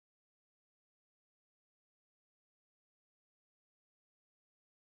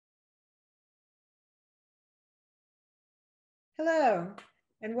Hello,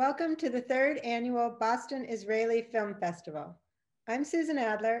 and welcome to the third annual Boston Israeli Film Festival. I'm Susan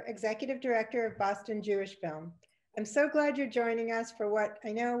Adler, Executive Director of Boston Jewish Film. I'm so glad you're joining us for what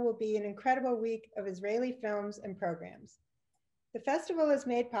I know will be an incredible week of Israeli films and programs. The festival is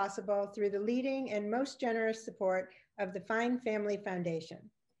made possible through the leading and most generous support of the Fine Family Foundation.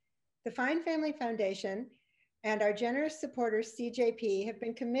 The Fine Family Foundation and our generous supporters, CJP, have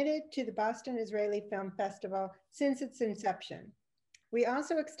been committed to the Boston Israeli Film Festival since its inception. We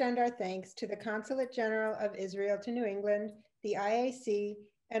also extend our thanks to the Consulate General of Israel to New England, the IAC,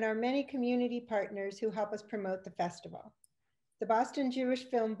 and our many community partners who help us promote the festival. The Boston Jewish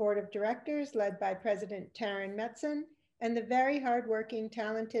Film Board of Directors, led by President Taryn Metzen, and the very hardworking,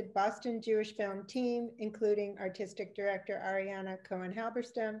 talented Boston Jewish Film team, including Artistic Director Ariana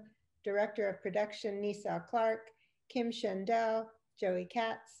Cohen-Halberstam, Director of Production Nisal Clark, Kim Shendel, Joey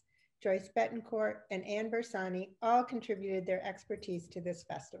Katz, Joyce Betancourt, and Ann Bersani all contributed their expertise to this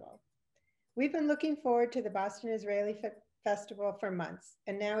festival. We've been looking forward to the Boston Israeli Festival for months,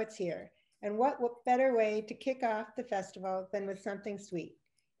 and now it's here. And what better way to kick off the festival than with something sweet?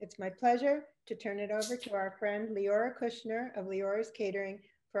 It's my pleasure to turn it over to our friend Liora Kushner of Liora's Catering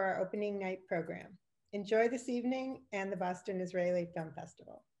for our opening night program. Enjoy this evening and the Boston Israeli Film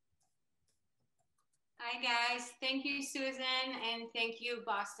Festival. Hi guys, thank you Susan, and thank you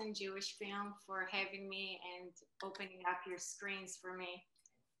Boston Jewish Film for having me and opening up your screens for me.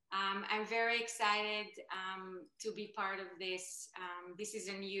 I'm very excited to be part of this. This is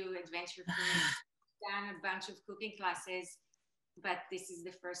a new adventure for me. I've done a bunch of cooking classes, but this is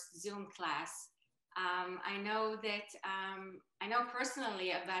the first Zoom class. I know personally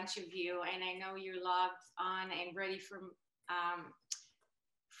a bunch of you, and I know you're logged on and ready for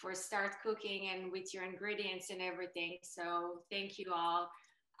start cooking and with your ingredients and everything. So thank you all.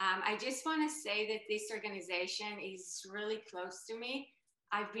 I just want to say that this organization is really close to me.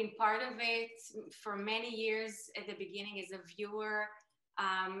 I've been part of it for many years at the beginning as a viewer,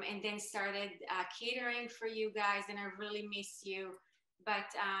 and then started catering for you guys, and I really miss you. But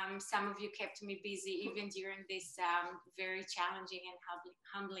some of you kept me busy even during this very challenging and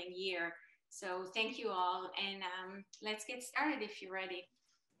humbling year. So thank you all, and let's get started if you're ready.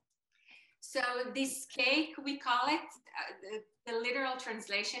 So this cake, we call it, the literal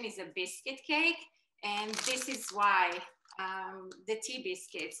translation is a biscuit cake, and this is why, the tea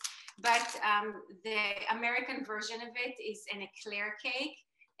biscuits. But the American version of it is an eclair cake,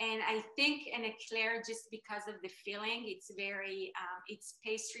 and I think an eclair just because of the filling, it's very, it's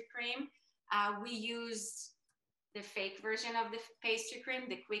pastry cream. We use the fake version of the pastry cream,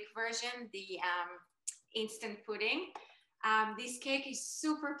 the quick version, the instant pudding. This cake is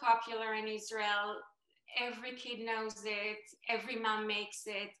super popular in Israel. Every kid knows it. Every mom makes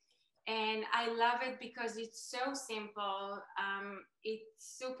it. And I love it because it's so simple. It's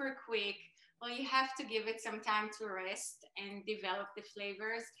super quick. Well, you have to give it some time to rest and develop the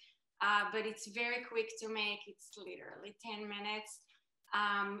flavors. But it's very quick to make. It's literally 10 minutes.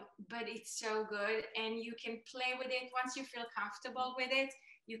 But it's so good. And you can play with it. Once you feel comfortable with it,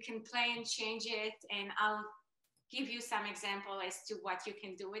 you can play and change it. And I'll give you some example as to what you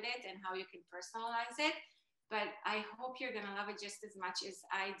can do with it and how you can personalize it. But I hope you're gonna love it just as much as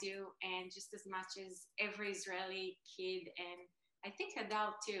I do, and just as much as every Israeli kid, and I think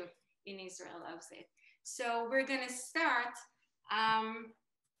adult too in Israel loves it. So we're gonna start.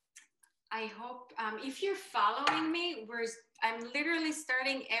 I hope, if you're following me, I'm literally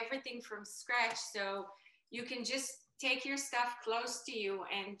starting everything from scratch, so you can just take your stuff close to you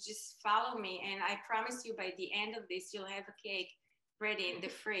and just follow me. And I promise you by the end of this, you'll have a cake ready in the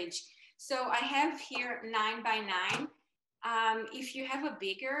fridge. So I have here 9 by 9. If you have a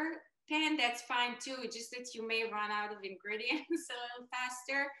bigger pan, that's fine too, just that you may run out of ingredients a little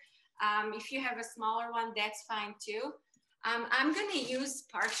faster. If you have a smaller one, that's fine too. I'm gonna use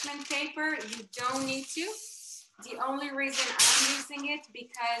parchment paper. You don't need to. The only reason I'm using it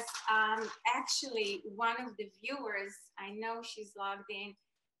because actually one of the viewers, I know she's logged in,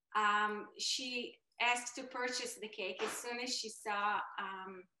 she asked to purchase the cake as soon as she saw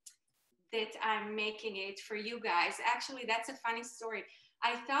that I'm making it for you guys. Actually, that's a funny story.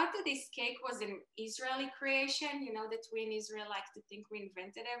 I thought that this cake was an Israeli creation, you know, that we in Israel like to think we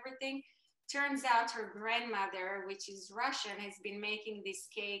invented everything. Turns out her grandmother, which is Russian, has been making this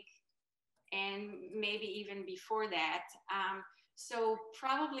cake, and maybe even before that. So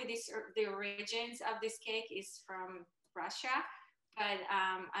probably the origins of this cake is from Russia, but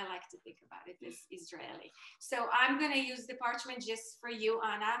I like to think about it as Israeli. So I'm gonna use the parchment just for you,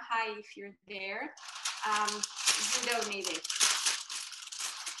 Anna. Hi, if you're there. You don't need it.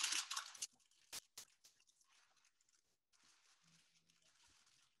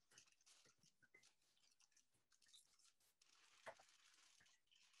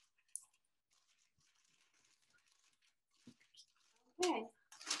 Okay,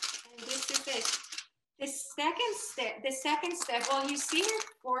 and this is it. The second step, well, you see here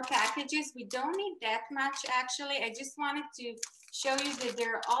 4 packages. We don't need that much, actually. I just wanted to show you that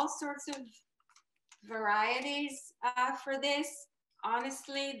there are all sorts of varieties for this.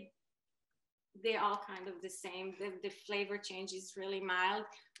 Honestly, they're all kind of the same. The flavor change is really mild.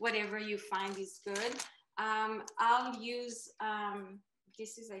 Whatever you find is good. I'll use,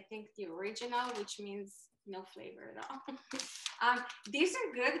 this is, I think, the original, which means no flavor at all. These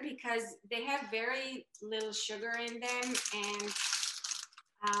are good because they have very little sugar in them,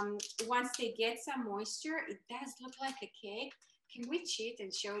 and once they get some moisture, it does look like a cake. Can we cheat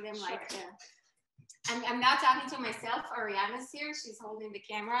and show them like the, I'm not talking to myself, Ariana's here, she's holding the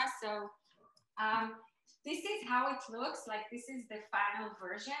camera, so this is how it looks like. This is the final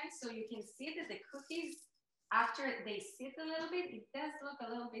version, so you can see that the cookies, after they sit a little bit, it does look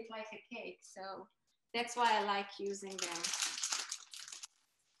a little bit like a cake, so that's why I like using them.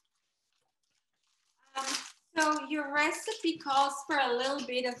 So your recipe calls for a little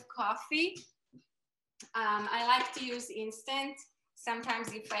bit of coffee. I like to use instant.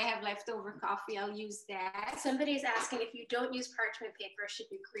 Sometimes if I have leftover coffee, I'll use that. Somebody's asking if you don't use parchment paper, should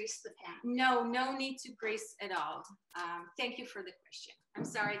you grease the pan? No, no need to grease at all. Thank you for the question. I'm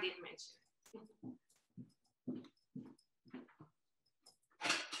sorry I didn't mention it.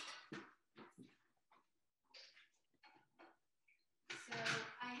 So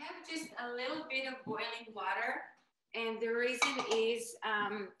I have just a little bit of boiling water, and the reason is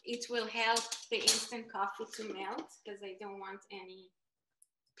it will help the instant coffee to melt because I don't want any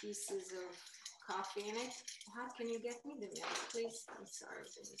pieces of coffee in it. How can you get me the milk, please? I'm sorry,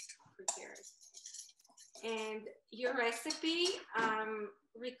 this is prepared. And your recipe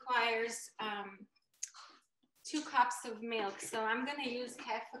requires 2 cups of milk, so I'm gonna use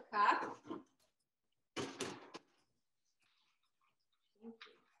half a cup.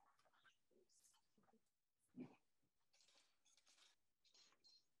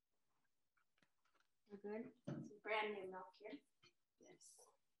 We're good. It's brand new milk here. Yes.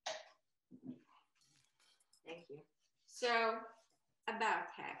 Thank you. So about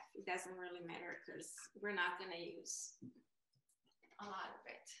half. It doesn't really matter because we're not going to use a lot of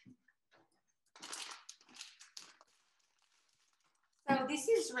it. So this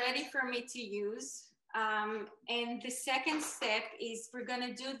is ready for me to use. And the second step is we're going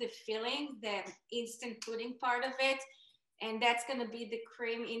to do the filling, the instant pudding part of it. And that's going to be the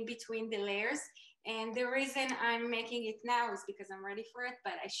cream in between the layers. And the reason I'm making it now is because I'm ready for it,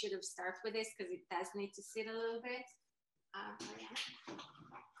 but I should have started with this because it does need to sit a little bit.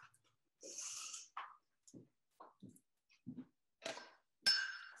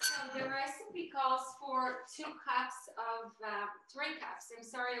 So the recipe calls for 3 cups of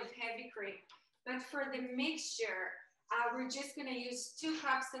heavy cream. But for the mixture, we're just going to use 2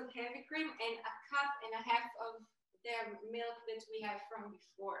 cups of heavy cream and 1.5 cups of the milk that we have from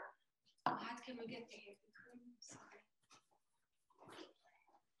before. How can we get the heavy cream? Sorry.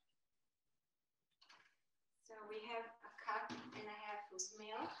 So we have 1.5 cups of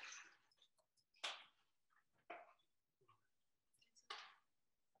milk.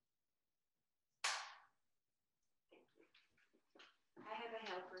 I have a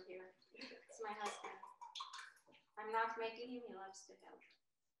helper here. It's my husband. I'm not making him, he loves to help.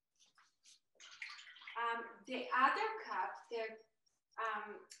 The other cup,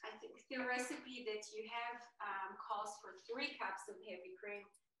 I think the recipe that you have calls for 3 cups of heavy cream.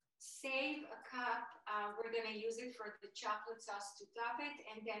 Save a cup. We're going to use it for the chocolate sauce to top it,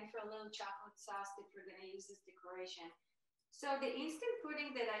 and then for a little chocolate sauce that we're going to use as decoration. So the instant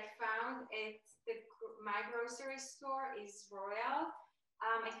pudding that I found at my grocery store is Royal.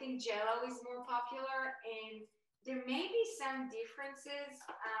 I think Jell-O is more popular, and there may be some differences.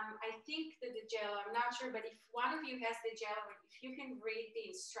 I think that the Jell-O, I'm not sure, but if one of you has the Jell-O, if you can read the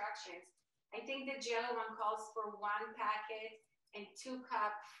instructions, I think the Jell-O one calls for 1 packet and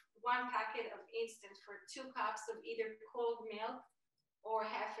 1 packet of instant for 2 cups of either cold milk or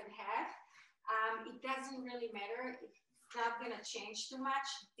half and half. It doesn't really matter. It's not going to change too much.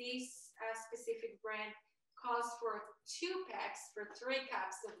 This specific brand calls for 2 packs for 3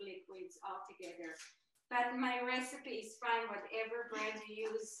 cups of liquids altogether. But my recipe is fine, whatever brand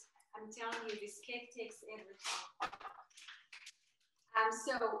you use. I'm telling you, this cake takes everything.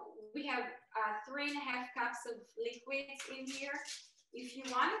 So we have 3.5 cups of liquids in here. If you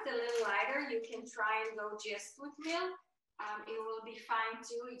want it a little lighter, you can try and go just with milk. It will be fine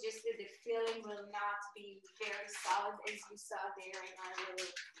too. It's just that the filling will not be very solid, as you saw there in our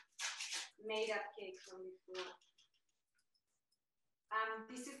little made-up cake from before.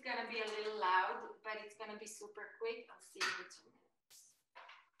 This is going to be a little loud, but it's going to be super quick. I'll see you in 2 minutes.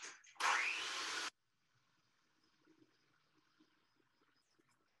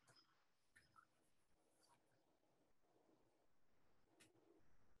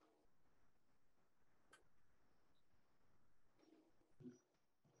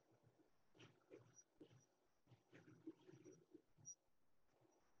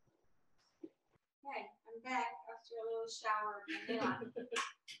 back after a little shower of vanilla.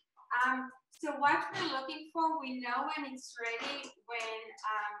 So what we're looking for, we know when it's ready, when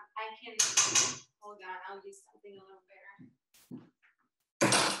I can, hold on, I'll use something a little better.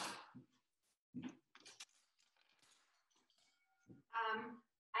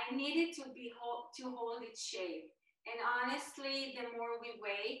 I need it to hold its shape. And honestly, the more we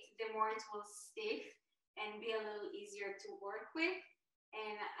wait, the more it will stiff and be a little easier to work with.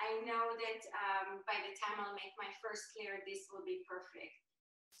 And I know that by the time I'll make my first layer, this will be perfect.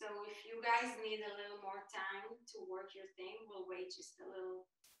 So if you guys need a little more time to work your thing, we'll wait just a little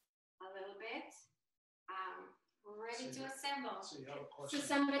bit. We're ready to assemble. So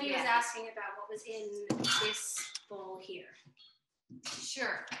somebody was asking about what was in this bowl here.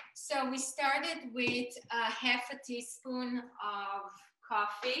 Sure. So we started with half a teaspoon of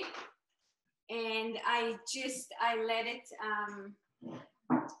coffee, and I let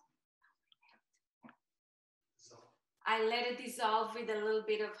it dissolve with a little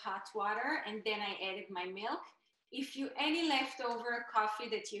bit of hot water, and then I added my milk. If any leftover coffee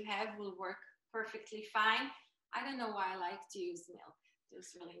that you have will work perfectly fine. I don't know why I like to use milk.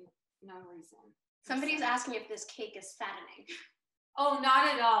 There's really no reason. Somebody's asking if this cake is fattening. Oh, not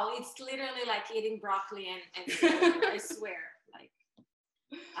at all. It's literally like eating broccoli and celery, I swear. Like,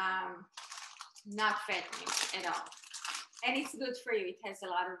 not fattening at all. And it's good for you. It has a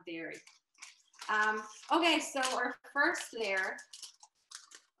lot of dairy. Okay, so our first layer,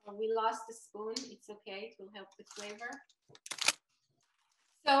 we lost the spoon. It's okay. It will help the flavor.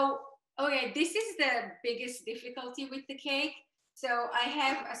 So, okay, this is the biggest difficulty with the cake. So I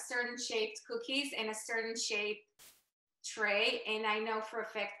have a certain shaped cookies and a certain shaped tray, and I know for a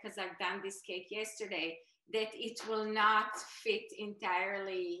fact, because I've done this cake yesterday, that it will not fit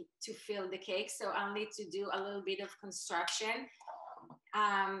entirely to fill the cake. So I'll need to do a little bit of construction.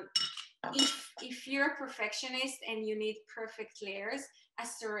 If you're a perfectionist and you need perfect layers, a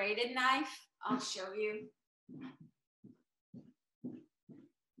serrated knife, I'll show you.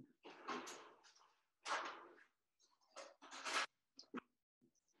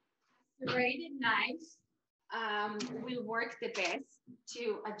 Serrated knives will work the best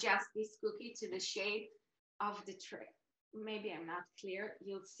to adjust this cookie to the shape of the tray. Maybe I'm not clear.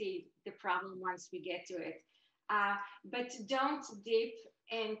 You'll see the problem once we get to it. But don't dip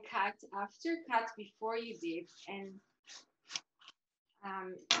and cut after, cut before you dip. And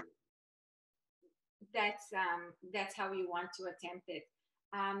that's how you want to attempt it.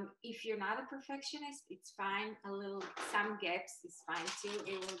 If you're not a perfectionist, it's fine. Some gaps is fine too.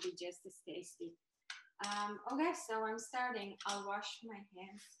 It will be just as tasty. Okay, so I'm starting. I'll wash my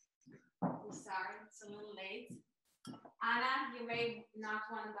hands. I'm sorry, it's a little late. Anna, you may not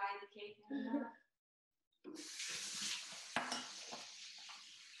want to buy the cake anymore.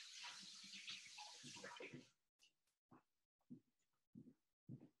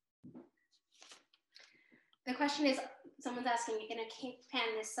 The question is, someone's asking, in a cake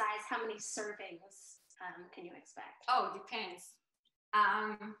pan this size, how many servings can you expect? Oh, depends.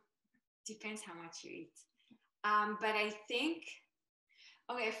 Depends how much you eat. But I think,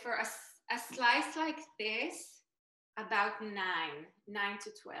 okay, for a slice like this, about 9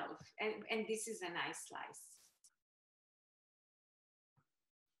 to 12. And this is a nice slice.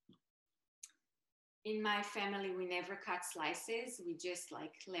 In my family, we never cut slices. We just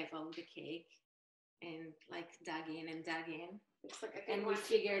like level the cake and like dug in. Looks like and we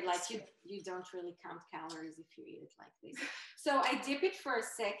figured like you don't really count calories if you eat it like this. So I dip it for a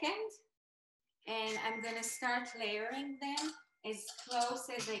second, and I'm gonna start layering them as close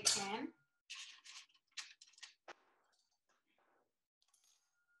as I can.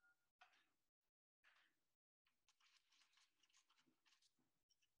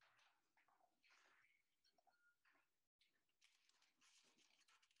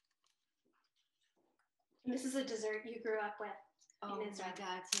 And this is a dessert you grew up with. Oh my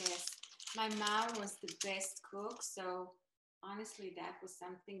God, yes. My mom was the best cook, so honestly, that was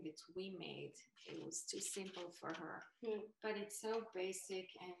something that we made. It was too simple for her, but it's so basic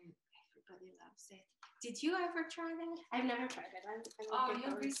and everybody loves it. Did you ever try that? I've never tried it. Oh,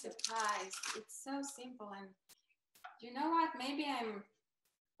 you'll be surprised. It's so simple, and you know what? Maybe I'm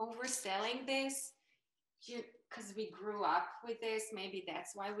overselling this. Because we grew up with this, maybe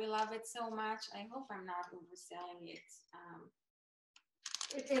that's why we love it so much. I hope I'm not overselling it.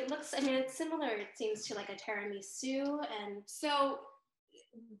 It looks, I mean, it's similar, it seems, to like a tiramisu. And so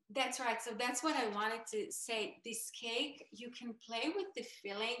that's right. So that's what I wanted to say. This cake, you can play with the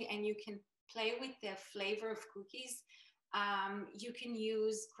filling and you can play with the flavor of cookies. You can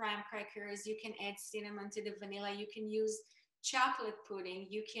use graham crackers. You can add cinnamon to the vanilla. You can use chocolate pudding,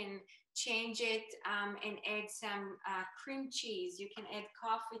 you can change it and add some cream cheese. You can add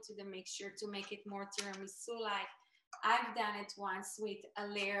coffee to the mixture to make it more tiramisu-like. I've done it once with a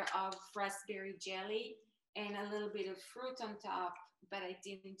layer of raspberry jelly and a little bit of fruit on top, but I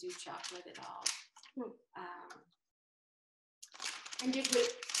didn't do chocolate at all. And do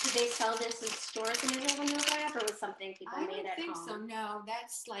they sell this in stores in Israel when you were up, or was something people made at home? I don't think so. No,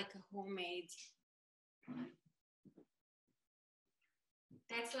 that's like a homemade.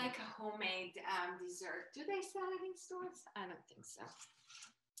 That's like a homemade dessert. Do they sell it in stores? I don't think so.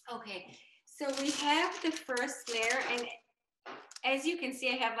 Okay, so we have the first layer, and as you can see,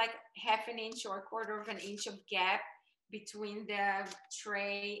 I have like half an inch or a quarter of an inch of gap between the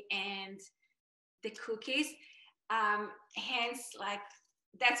tray and the cookies. Hence, like,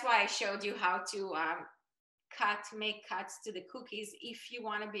 that's why I showed you how to make cuts to the cookies if you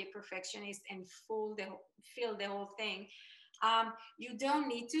want to be a perfectionist and fill the whole thing. You don't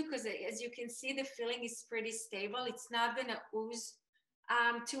need to, because as you can see, the filling is pretty stable. It's not going to ooze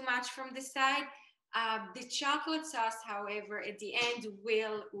too much from the side. The chocolate sauce, however, at the end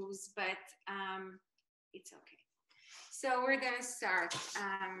will ooze, but it's okay. So we're going to start.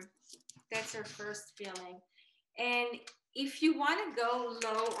 That's our first filling. And if you want to go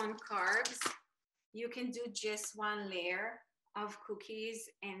low on carbs, you can do just one layer of cookies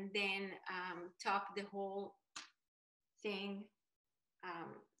and then top the whole thing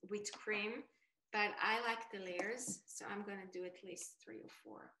with cream. But I like the layers, so I'm going to do at least 3 or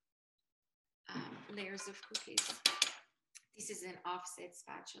 4 layers of cookies. This is an offset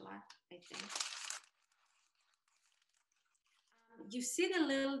spatula, I think. You see the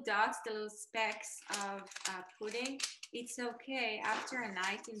little dots, the little specks of pudding? It's okay. After a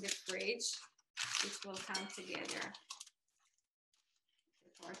night in the fridge, it will come together.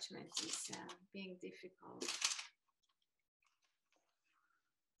 The parchment is being difficult.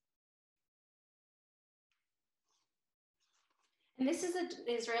 And this is an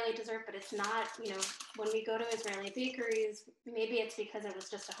Israeli dessert, but it's not, you know, when we go to Israeli bakeries, maybe it's because it was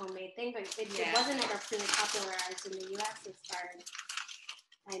just a homemade thing, but it wasn't ever really popularized in the US as far as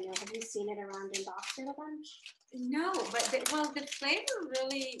I know. Have you seen it around in Boston a bunch? No, but the flavor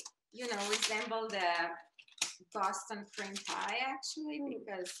really, you know, resemble the Boston cream pie actually,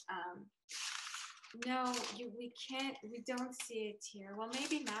 because no, we don't see it here. Well,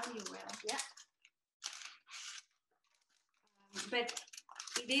 maybe now you will. Yeah. But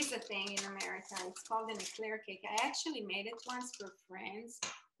it is a thing in America. It's called an eclair cake. I actually made it once for friends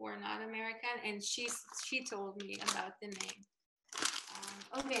who are not American, and she told me about the name.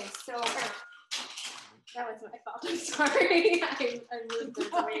 Okay, so that was my fault. I'm sorry. I moved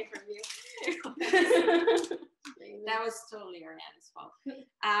this away from you. That was totally Ariana's fault.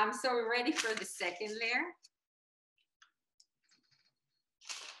 So we're ready for the second layer.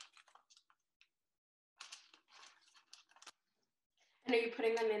 And are you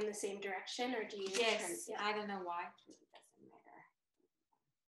putting them in the same direction, or do you? Yes, yeah. I don't know why. It doesn't matter.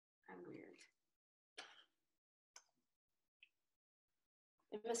 I'm weird.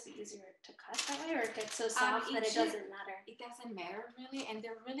 It must be easier to cut that way, or it gets so soft that it doesn't matter. It doesn't matter really, and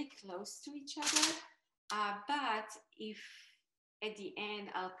they're really close to each other. But if at the end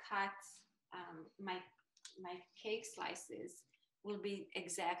I'll cut my cake slices, will be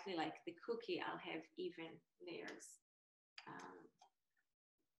exactly like the cookie. I'll have even layers.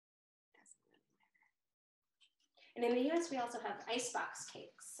 And in the US, we also have icebox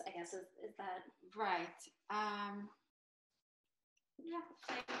cakes, I guess. Is that right? Yeah,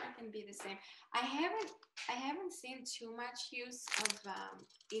 flavor can be the same. I haven't seen too much use of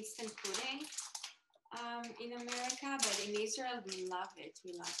instant pudding in America, but in Israel we love it.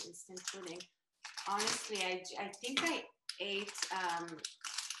 We love instant pudding. Honestly, I think I ate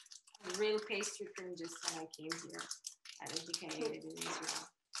real pastry cream just when I came here. I don't think I ate it in Israel.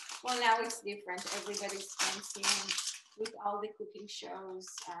 Well, now it's different. Everybody's fancy, and with all the cooking shows,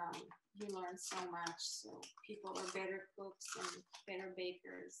 you learn so much. So people are better cooks and better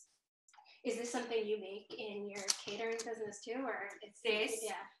bakers. Is this something you make in your catering business too, or it's this?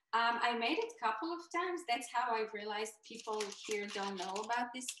 Yeah. I made it a couple of times. That's how I realized people here don't know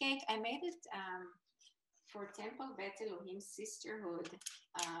about this cake. I made it for Temple Bet Elohim Sisterhood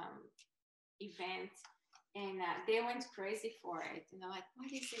event. And they went crazy for it. And they're like, what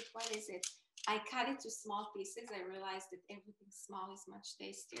is it? What is it? I cut it to small pieces. I realized that everything small is much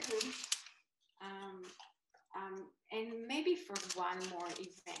tastier. And maybe for one more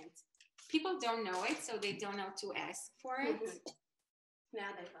event. People don't know it, so they don't know to ask for it.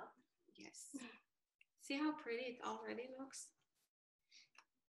 Now they will. Yes. See how pretty it already looks?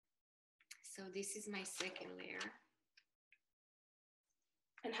 So this is my second layer.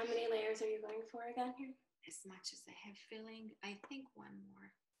 And how many layers are you going for again here? As much as I have filling, I think one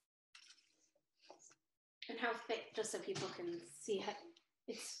more. And how thick, just so people can see how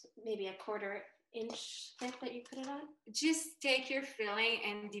it's maybe a 1/4 inch thick that you put it on? Just take your filling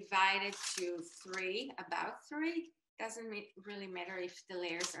and divide it to 3, about 3. Doesn't really matter if the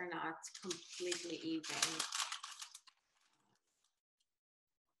layers are not completely even.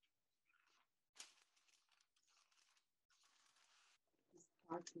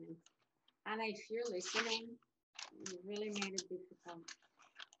 Parchment. Anna, if you're listening, you really made it difficult.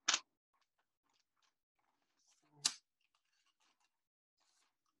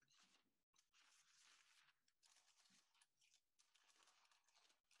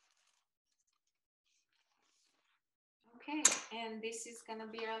 Okay, and this is gonna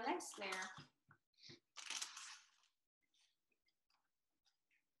be our last layer.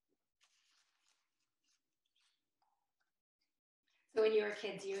 So when you were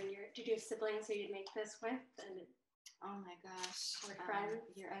kids, did you have siblings who you'd make this with? And oh my gosh, or friends?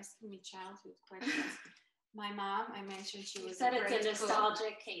 You're asking me childhood questions. My mom, I mentioned she was said it's a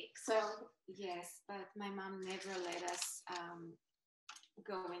nostalgic cake, so yes, but my mom never let us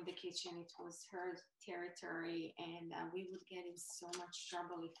go in the kitchen. It was her territory, and we would get in so much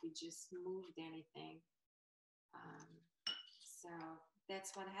trouble if we just moved anything. So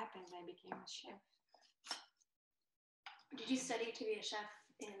that's what happened. I became a chef. Did you study to be a chef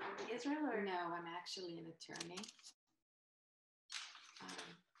in Israel? Or? No, I'm actually an attorney.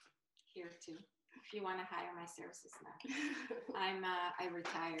 Here too. If you want to hire my services now. I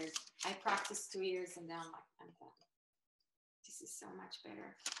retired. I practiced 2 years and now I'm done. This is so much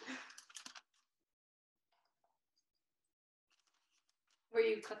better. Were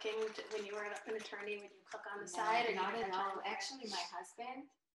you cooking when you were an attorney? Would you cook on the side? Or not at all. Actually, my husband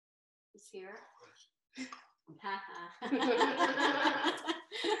is here.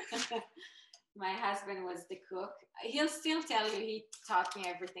 My husband was the cook. He'll still tell you he taught me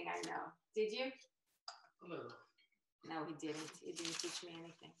everything I know. Did you? No, he didn't. He didn't teach me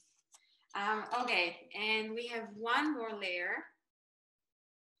anything. Okay, and we have one more layer.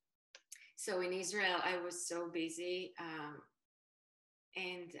 So in Israel, I was so busy,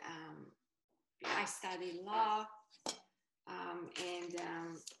 and I studied law, and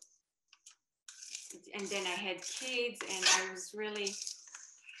then I had kids, and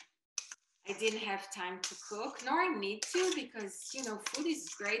I didn't have time to cook, nor I need to, because, you know, food is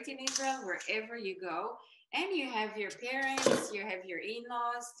great in Israel wherever you go. And you have your parents, you have your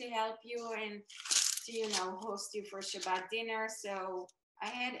in-laws to help you and to, you know, host you for Shabbat dinner. So I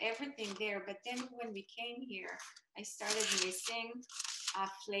had everything there. But then when we came here, I started missing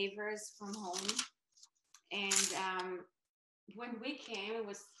flavors from home. And when we came, it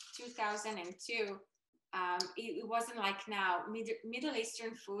was 2002. It wasn't like now. Middle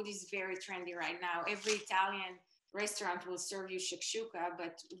Eastern food is very trendy right now. Every Italian restaurant will serve you shakshuka.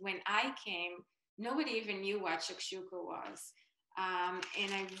 But when I came, nobody even knew what shakshuka was.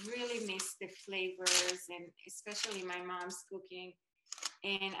 And I really missed the flavors, and especially my mom's cooking.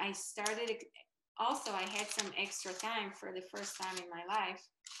 And I started, also I had some extra time for the first time in my life.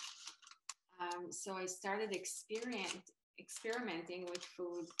 So I started experimenting with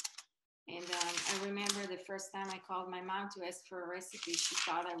food. And I remember the first time I called my mom to ask for a recipe, she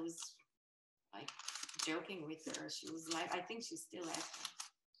thought I was like joking with her. She was like, I think she's still laughing.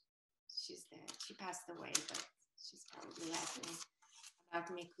 She's dead. She passed away, but she's probably laughing about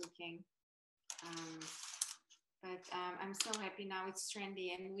me cooking. But I'm so happy now. It's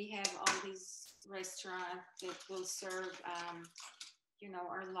trendy, and we have all these restaurants that will serve, you know,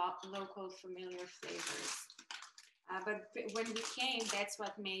 our local familiar flavors. But when we came, that's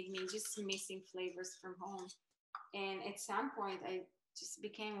what made me just missing flavors from home. And at some point, I just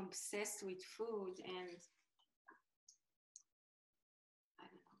became obsessed with food, and I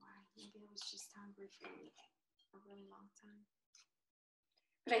don't know why. Maybe I was just hungry for a really long time.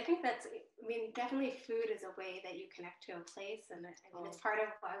 But I think definitely food is a way that you connect to a place. And it's part of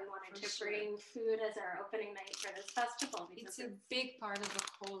why we wanted to bring food as our opening night for this festival. It's a big part of the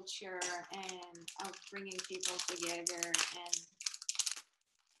culture and of bringing people together.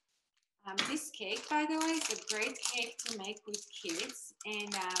 And this cake, by the way, is a great cake to make with kids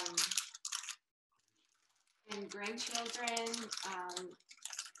and grandchildren.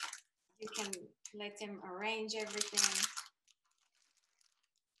 You can let them arrange everything.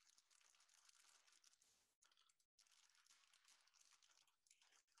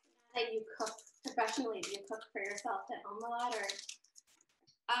 That you cook professionally, do you cook for yourself at home a lot, or?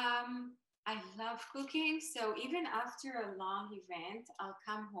 I love cooking. So even after a long event, I'll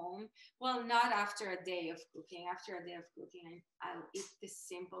come home. Well, not after a day of cooking. After a day of cooking, I'll eat the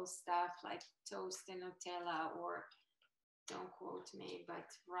simple stuff like toast and Nutella, or don't quote me, but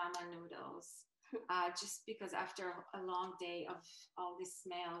ramen noodles. Just because after a long day of all the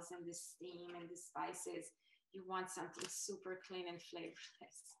smells and the steam and the spices, you want something super clean and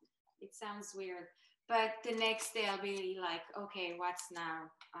flavorless. It sounds weird, but the next day I'll be like, okay, what's now?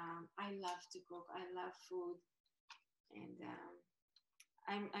 I love to cook. I love food, and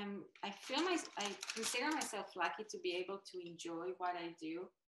I consider myself lucky to be able to enjoy what I do,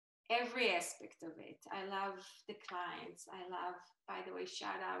 every aspect of it. I love the clients. I love, by the way,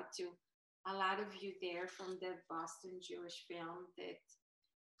 shout out to a lot of you there from the Boston Jewish Film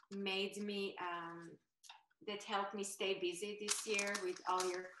that made me, that helped me stay busy this year with all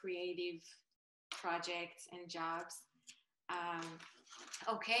your creative projects and jobs. Um,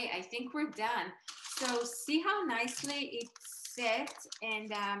 okay, I think we're done. So see how nicely it's set,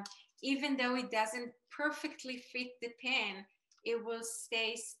 and even though it doesn't perfectly fit the pan, it will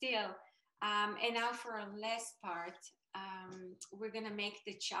stay still. And now for our last part, we're gonna make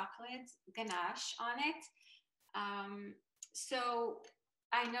the chocolate ganache on it. So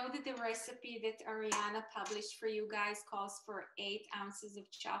I know that the recipe that Ariana published for you guys calls for 8 ounces of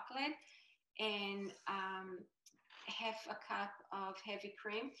chocolate and half a cup of heavy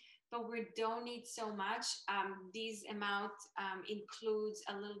cream, but we don't need so much. This amount includes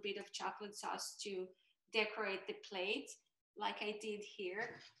a little bit of chocolate sauce to decorate the plate, like I did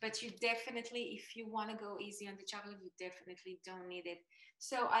here. But you definitely, if you want to go easy on the chocolate, you definitely don't need it.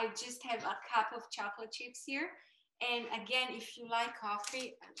 So I just have a cup of chocolate chips here. And again, if you like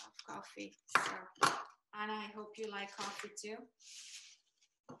coffee, I love coffee. So Anna, I hope you like coffee too.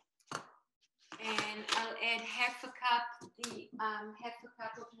 And I'll add half a cup of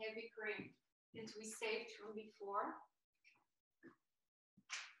heavy cream that we saved from before.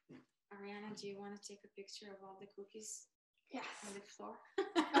 Ariana, do you want to take a picture of all the cookies? Yes. On the floor?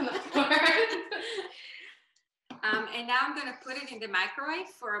 On the floor. And now I'm going to put it in the microwave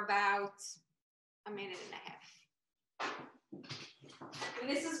for about a minute and a half. And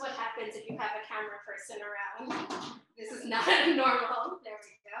this is what happens if you have a camera person around. This is not normal. There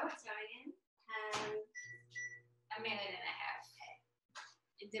we go. It's going in. A minute and a half.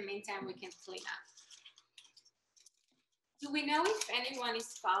 In the meantime, we can clean up. Do we know if anyone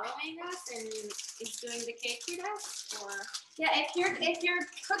is following us and is doing the cake with us? Or yeah, if you're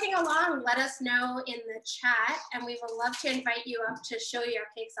cooking along, let us know in the chat, and we will love to invite you up to show your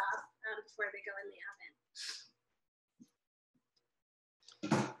cakes off before they go in the oven.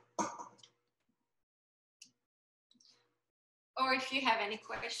 Or if you have any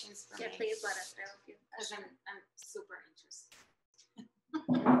questions for me. Yeah, please let us know. Because I'm super interested.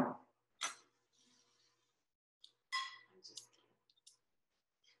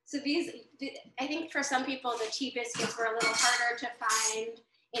 So these, I think for some people, the tea biscuits were a little harder to find.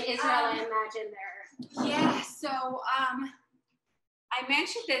 In Israel, I imagine they're. Yeah, so I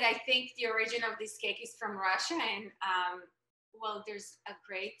mentioned that I think the origin of this cake is from Russia. And well, there's a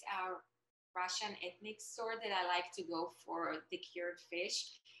great Russian ethnic store that I like to go for the cured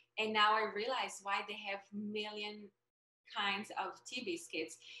fish. And now I realize why they have million kinds of tea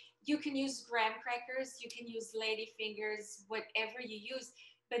biscuits. You can use graham crackers, you can use lady fingers, whatever you use.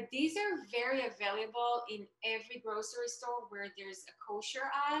 But these are very available in every grocery store where there's a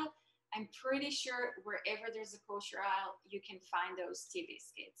kosher aisle. I'm pretty sure wherever there's a kosher aisle, you can find those tea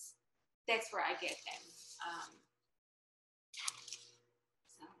biscuits. That's where I get them.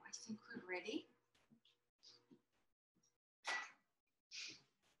 So I think we're ready.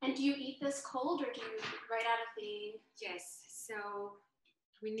 And do you eat this cold or do you right out of the? Yes, so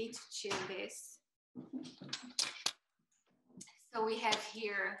we need to chill this. So we have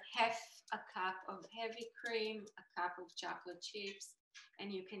here half a cup of heavy cream, a cup of chocolate chips,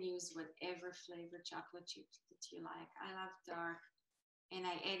 and you can use whatever flavor chocolate chips that you like. I love dark, and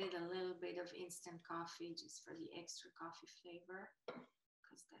I added a little bit of instant coffee just for the extra coffee flavor,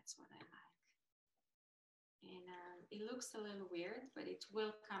 because that's what I like. And it looks a little weird, but it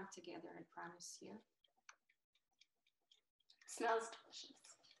will come together, I promise you. Smells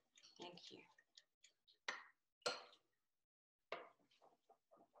delicious. Thank you.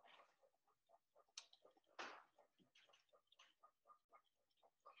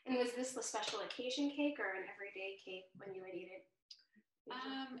 And was this a special occasion cake or an everyday cake when you would eat it?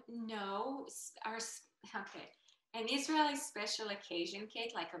 No, okay. An Israeli special occasion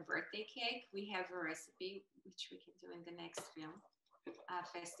cake, like a birthday cake, we have a recipe, which we can do in the next film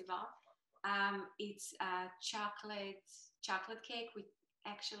festival. It's a chocolate cake with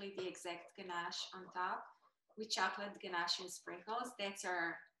actually the exact ganache on top with chocolate ganache and sprinkles. That's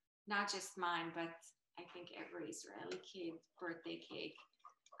our, not just mine, but I think every Israeli kid birthday cake.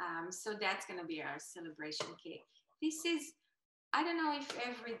 So that's gonna be our celebration cake. This is, I don't know if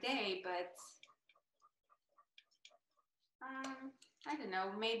every day, but I don't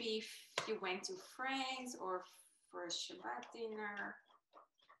know, maybe if you went to friends or for a Shabbat dinner.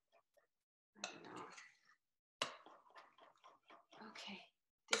 I don't know. Okay,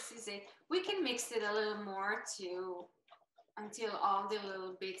 this is it. We can mix it a little more too until all the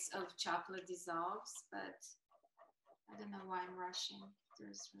little bits of chocolate dissolves, but I don't know why I'm rushing.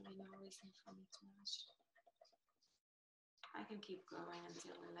 There's really no reason for me to rush. I can keep going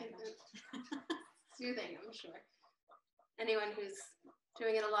until 11. It's your thing, I'm sure. Anyone who's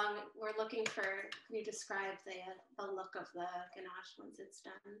doing it along, we're looking for, can you describe the look of the ganache once it's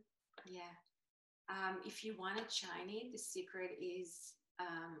done? Yeah. If you want it shiny, the secret is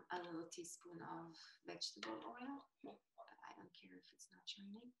a little teaspoon of vegetable oil. I don't care if it's not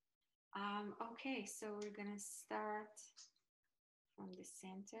shiny. Okay, so we're gonna start from the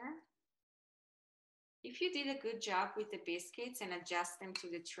center. If you did a good job with the biscuits and adjust them to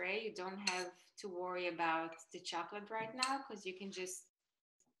the tray, you don't have to worry about the chocolate right now because you can just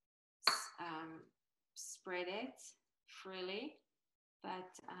spread it freely. But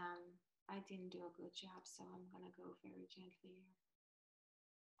I didn't do a good job, so I'm gonna go very gently here.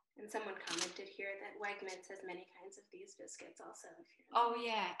 And someone commented here that Wegmans has many kinds of these biscuits also. Oh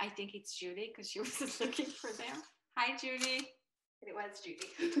yeah, I think it's Judy because she was looking for them. Hi Judy. It was Judy.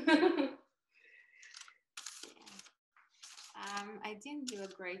 Yeah. I didn't do a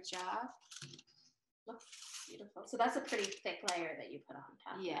great job. Looks beautiful. So that's a pretty thick layer that you put on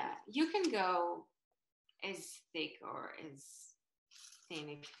top. Yeah, you can go as thick or as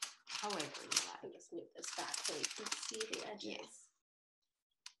thin, however you like. I'll just move this back so you can see the edges. Yes.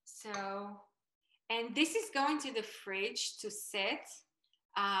 So, and this is going to the fridge to set,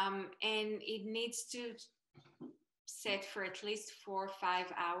 and it needs to set for at least 4 or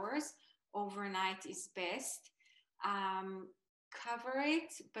 5 hours. Overnight is best. Cover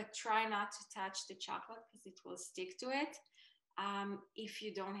it, but try not to touch the chocolate because it will stick to it. If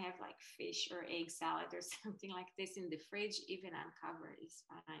you don't have like fish or egg salad or something like this in the fridge, even uncovered is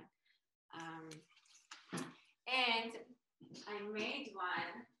fine. And I made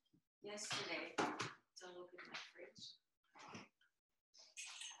one yesterday. Don't look at my fridge.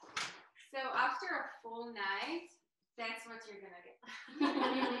 So after a full night, that's what you're gonna get.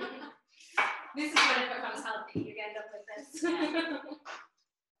 This is what it becomes healthy. You end up with this. Yeah.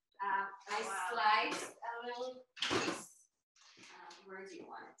 I sliced a little piece. Where do you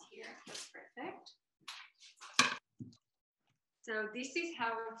want it? Here. That's perfect. So this is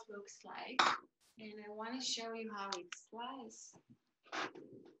how it looks like. And I want to show you how it's sliced.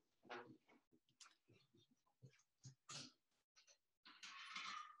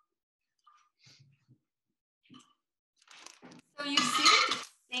 So you see the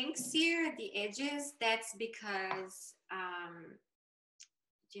sinks here at the edges. That's because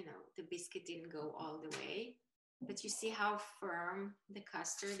you know, the biscuit didn't go all the way, but you see how firm the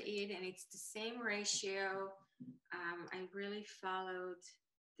custard is, and it's the same ratio. I really followed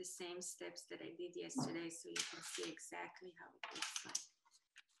the same steps that I did yesterday, so you can see exactly how it looks like.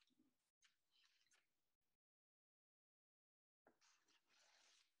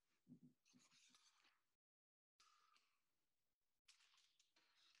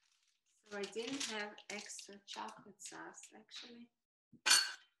 So I didn't have extra chocolate sauce, actually. I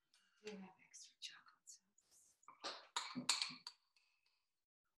do have extra chocolate sauce.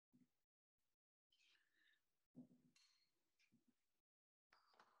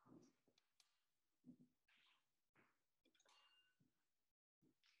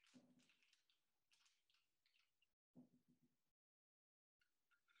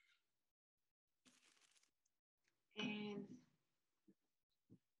 And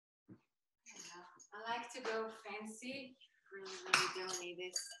I like to go fancy. Really don't need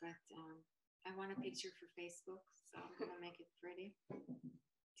this, but I want a picture for Facebook, so I'm gonna make it pretty.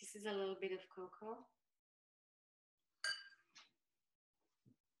 This is a little bit of cocoa.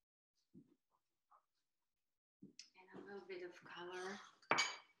 And a little bit of color.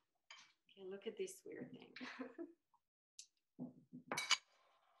 Okay, look at this weird thing.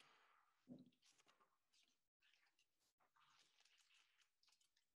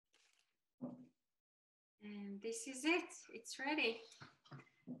 And this is it. It's ready.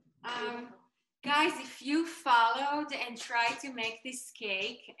 Guys, if you followed and tried to make this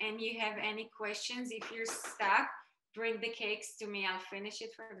cake and you have any questions, if you're stuck, bring the cakes to me. I'll finish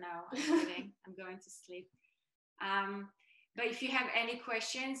it for now. I'm kidding. I'm going to sleep. But if you have any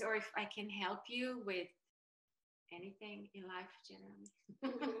questions or if I can help you with anything in life generally,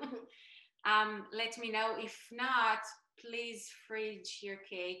 let me know. If not, please fridge your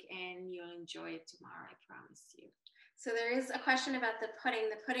cake and you'll enjoy it tomorrow, I promise you. So there is a question about the pudding.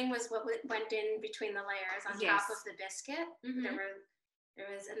 The pudding was what went in between the layers on top of the biscuit. There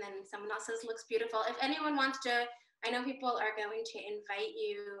was, and then someone else says looks beautiful. If anyone wants to, I know people are going to invite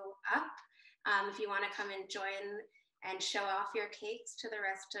you up. If you want to come and join and show off your cakes to the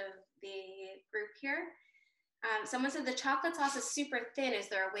rest of the group here. Someone said the chocolate sauce is super thin. Is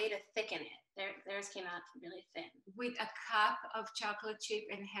there a way to thicken it? Theirs came out really thin. With a cup of chocolate chip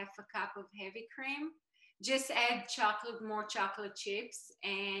and half a cup of heavy cream. Just add more chocolate chips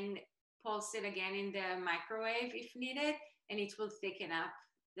and pulse it again in the microwave if needed, and it will thicken up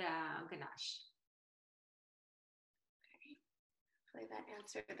the ganache. Okay. Hopefully that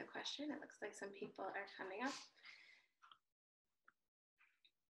answered the question. It looks like some people are coming up.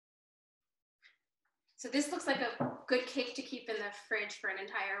 So this looks like a good cake to keep in the fridge for an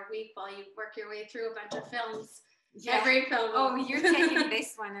entire week while you work your way through a bunch of films. Yeah. Every film. Oh, you're taking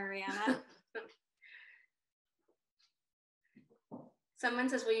this one, Ariana. Someone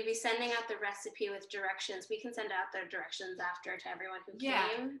says, will you be sending out the recipe with directions? We can send out the directions after to everyone who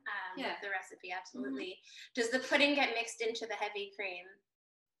came with the recipe, absolutely. Does the pudding get mixed into the heavy cream?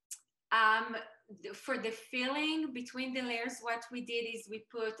 For the filling between the layers, what we did is we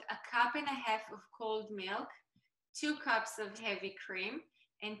put 1.5 cups of cold milk, 2 cups of heavy cream,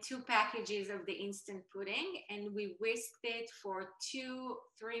 and 2 packages of the instant pudding, and we whisked it for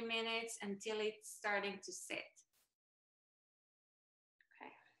 2-3 minutes until it's starting to sit.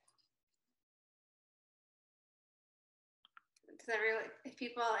 If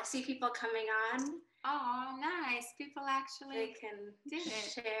people, I see people coming on. Oh, nice! People actually they can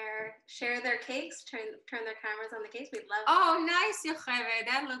share their cakes, turn their cameras on the cakes. We'd love. Oh, nice, Yocheved.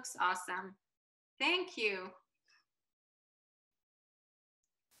 That looks awesome. Thank you.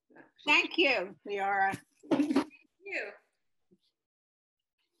 Thank you, Liora. Thank you.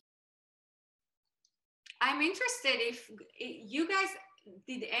 I'm interested if you guys.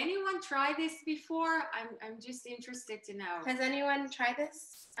 Did anyone try this before? I'm just interested to know. Has anyone tried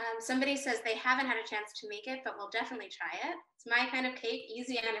this? Somebody says they haven't had a chance to make it, but we'll definitely try it. It's my kind of cake,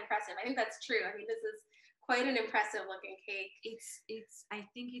 easy and impressive. I think that's true. I mean, this is quite an impressive looking cake. I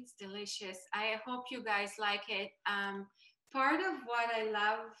think it's delicious. I hope you guys like it. Part of what I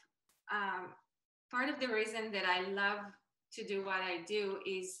love, part of the reason that I love to do what I do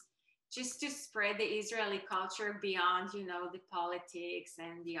is just to spread the Israeli culture beyond, the politics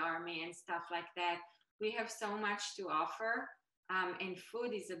and the army and stuff like that. We have so much to offer, and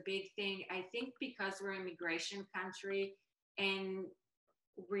food is a big thing. I think because we're an immigration country and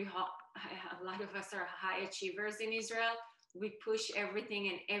a lot of us are high achievers in Israel, we push everything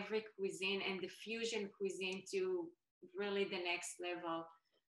and every cuisine and the fusion cuisine to really the next level.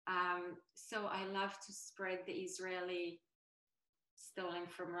 So I love to spread the Israeli stolen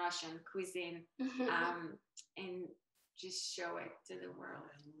from Russian cuisine and just show it to the world.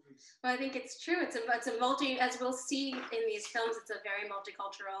 Well, I think it's true. It's a multi, as we'll see in these films, it's a very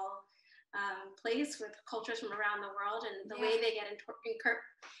multicultural place with cultures from around the world, and the way they get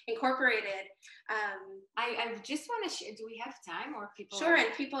incorporated. I just want to share, do we have time or people? Sure,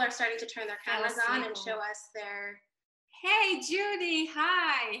 and people are starting to turn their cameras on and show us their. Hey, Judy,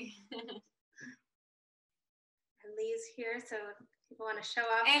 hi. And Lee's here, so people want to show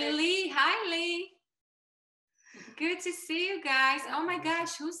off. And Lee, hi Lee. Good to see you guys. Oh my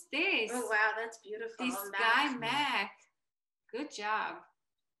gosh, who's this? Oh wow, that's beautiful. This guy, Mac. Good job.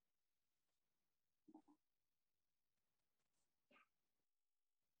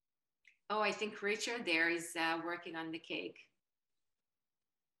 Oh, I think Richard there is working on the cake.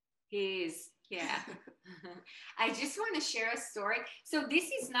 He is, yeah. I just want to share a story. So this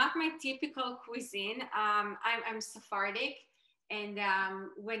is not my typical cuisine. I'm Sephardic. And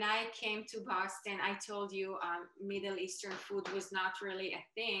when I came to Boston, I told you Middle Eastern food was not really a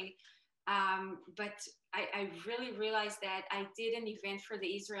thing. But I really realized that I did an event for the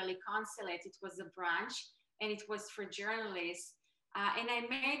Israeli consulate. It was a brunch and it was for journalists. And I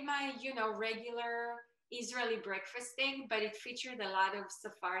made my, regular Israeli breakfast thing, but it featured a lot of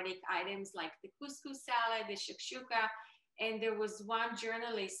Sephardic items like the couscous salad, the shakshuka. And there was one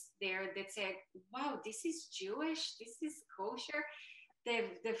journalist there that said, wow, this is Jewish, this is kosher.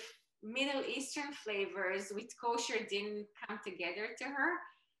 The Middle Eastern flavors with kosher didn't come together to her.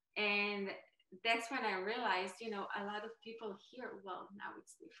 And that's when I realized, a lot of people here, well, now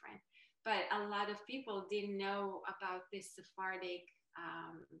it's different, but a lot of people didn't know about this Sephardic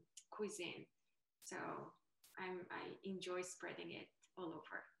cuisine. So I enjoy spreading it all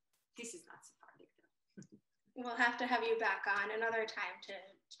over. This is not Sephardic though. We'll have to have you back on another time to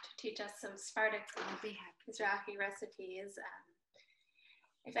teach us some Sephardic Mizrahi recipes.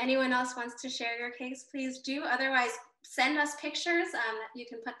 If anyone else wants to share your cakes, please do. Otherwise, send us pictures. You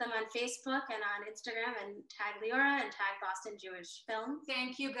can put them on Facebook and on Instagram and tag Liora and tag Boston Jewish Film.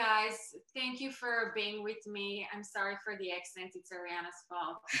 Thank you guys. Thank you for being with me. I'm sorry for the accent. It's Ariana's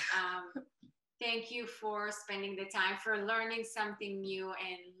fault. Thank you for spending the time, for learning something new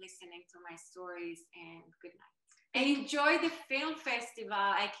and listening to my stories, and good night. And enjoy the film festival.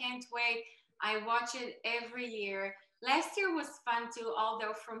 I can't wait. I watch it every year. Last year was fun too,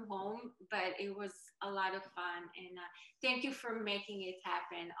 although from home, but it was a lot of fun. And thank you for making it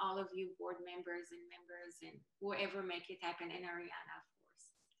happen, all of you board members and whoever make it happen, and Ariana, of course.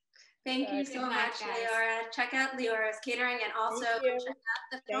 Thank you so much, Liora. Check out Liora's Catering, and also check out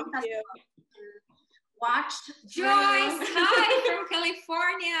the film festival. Watched Joyce, hi from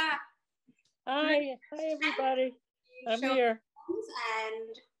California. Hi everybody. I'm here.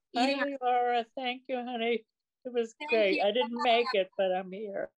 And hi, Liora. Thank you, honey. It was great. I didn't make it, but I'm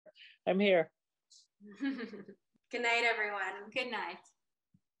here. I'm here. Good night, everyone. Good night.